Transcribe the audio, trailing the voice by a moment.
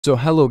So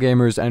hello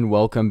gamers and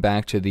welcome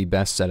back to the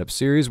best setup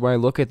series where I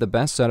look at the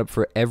best setup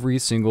for every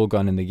single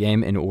gun in the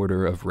game in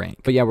order of rank.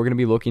 But yeah, we're going to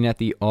be looking at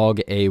the Aug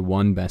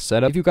A1 best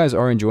setup. If you guys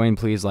are enjoying,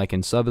 please like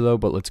and sub though,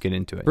 but let's get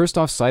into it. First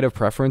off, sight of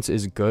preference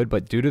is good,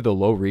 but due to the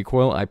low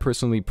recoil, I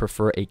personally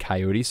prefer a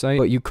coyote sight.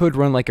 But you could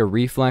run like a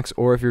reflex,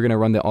 or if you're going to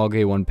run the Aug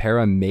A1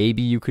 para,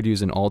 maybe you could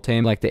use an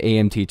alt-aim like the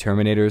AMT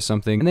Terminator or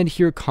something. And then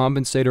here,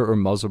 compensator or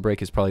muzzle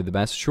brake is probably the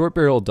best. Short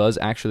barrel does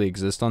actually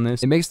exist on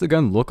this. It makes the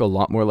gun look a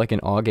lot more like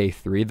an Aug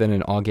A3 than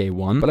an Aug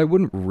A1, but I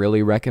wouldn't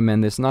really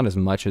recommend this, not as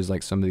much as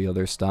like some of the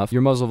other stuff.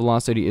 Your muzzle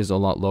velocity is a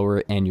lot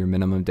lower and your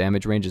minimum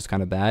damage range is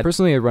kind of bad.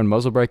 Personally, I run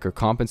muzzle brake or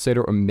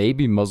compensator or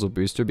maybe muzzle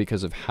booster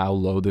because of how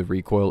low the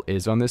recoil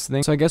is on this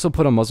thing. So I guess I'll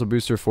put a muzzle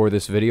booster for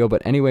this video,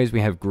 but anyways,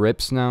 we have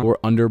grips now or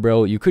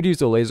underbarrel. You could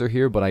use a laser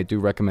here, but I do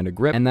recommend a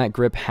grip, and that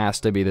grip has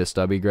to be the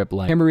stubby grip.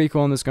 Like, camera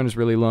recoil on this gun is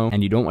really low,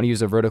 and you don't want to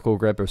use a vertical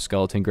grip or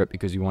skeleton grip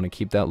because you want to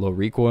keep that low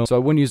recoil. So I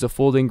wouldn't use a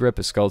folding grip,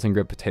 a skeleton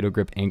grip, potato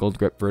grip, angled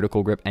grip,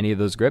 vertical grip, any of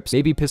those grips.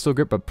 Maybe pistol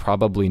grip, but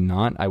probably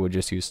not. I would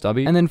just use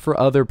stubby. And then for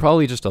other,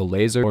 probably just a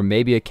laser or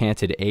maybe a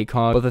canted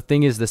ACOG. But the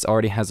thing is, this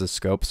already has a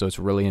scope, so it's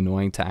really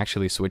annoying to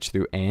actually switch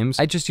through aims.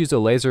 I just use a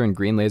laser, and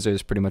green laser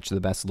is pretty much the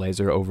best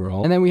laser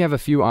overall. And then we have a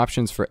few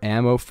options for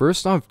ammo.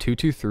 First off,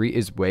 223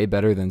 is way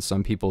better than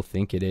some people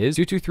think it is.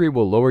 223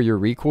 will lower your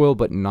recoil,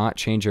 but not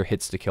change your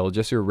hits to kill,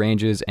 just your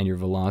ranges and your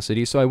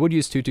velocity. So I would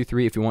use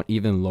 223 if you want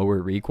even lower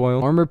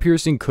recoil. Armor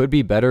piercing could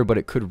be better, but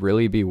it could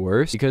really be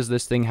worse because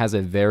this thing has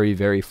a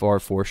very far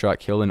 4-shot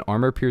kill, and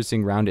armor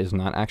piercing round is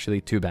not actually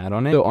too bad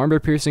on it. So armor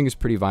piercing is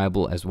pretty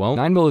viable as well.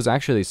 9mm is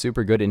actually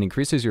super good. It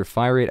increases your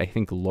fire rate, I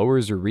think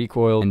lowers your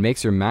recoil, and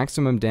makes your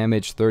maximum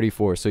damage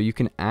 34. So you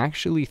can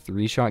actually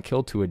 3-shot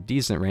kill to a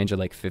decent range of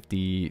like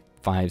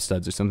 55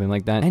 studs or something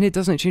like that, and it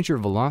doesn't change your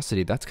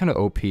velocity. That's kind of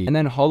OP. And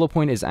then hollow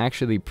point is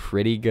actually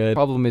pretty good.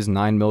 Problem is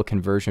 9mm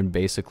conversion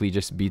basically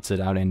just beats it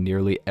out in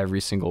nearly every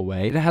single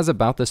way. It has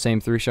about the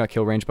same 3-shot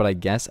kill range, but I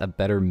guess a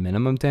better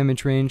minimum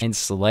damage range and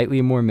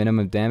slightly more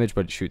minimum damage,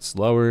 but it shoots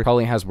slower.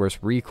 Probably has worse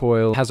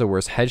recoil, has a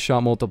worse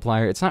headshot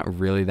multiplier. It's not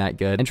really that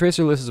good. And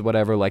tracerless is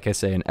whatever, like I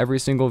say in every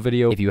single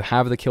video. If you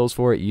have the kills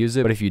for it, use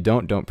it, but if you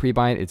don't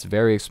pre-buy it. It's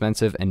very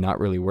expensive and not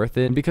really worth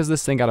it. And because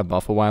this thing got a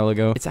buff a while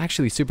ago, it's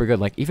actually super good.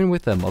 Like, even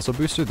with the muzzle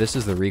booster, this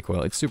is the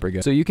recoil. It's super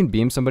good. So you can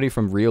beam somebody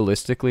from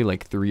realistically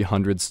like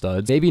 300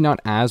 studs. Maybe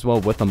not as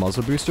well with the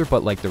muzzle booster,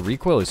 but like the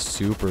recoil is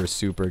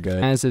super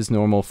good, as is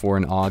normal for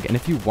an AUG. And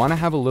if you want to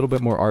have a little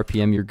bit more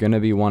RPM, you're going to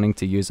be wanting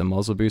to use a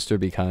muzzle booster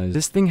because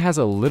this thing has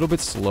a little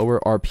bit slower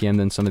RPM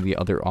than some of the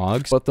other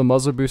AUGs, but the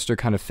muzzle booster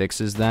kind of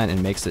fixes that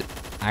and makes it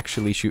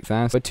actually shoot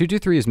fast. But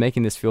 223 is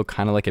making this feel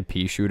kind of like a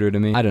pea shooter to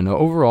me. I don't know.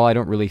 Overall, I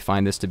don't really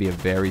find this to be a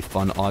very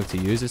fun AUG to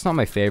use. It's not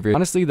my favorite.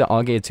 Honestly, the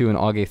Aug A2 and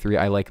Aug A3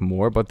 I like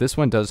more, but this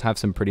one does have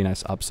some pretty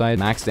nice upside.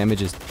 Max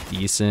damage is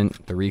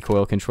decent. The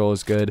recoil control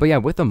is good. But yeah,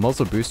 with the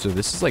muzzle booster,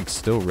 this is like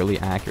still really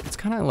accurate. It's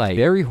kind of like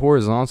very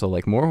horizontal,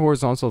 like more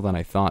horizontal than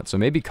I thought. So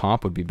maybe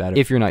comp would be better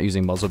if you're not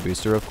using muzzle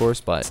booster, of course,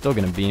 but it's still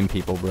gonna beam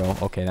people, bro.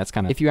 Okay, that's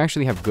kind of, if you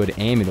actually have good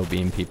aim, it'll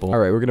beam people. All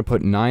right, we're gonna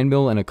put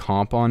 9mm and a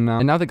comp on now.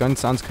 And now the gun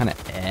sounds kind of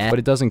but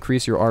it does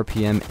increase your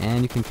RPM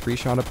and you can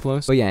 3-shot up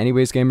close. But yeah,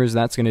 anyways, gamers,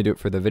 that's gonna do it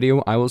for the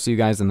video. I will see you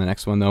guys in the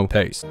next one though.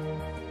 Peace.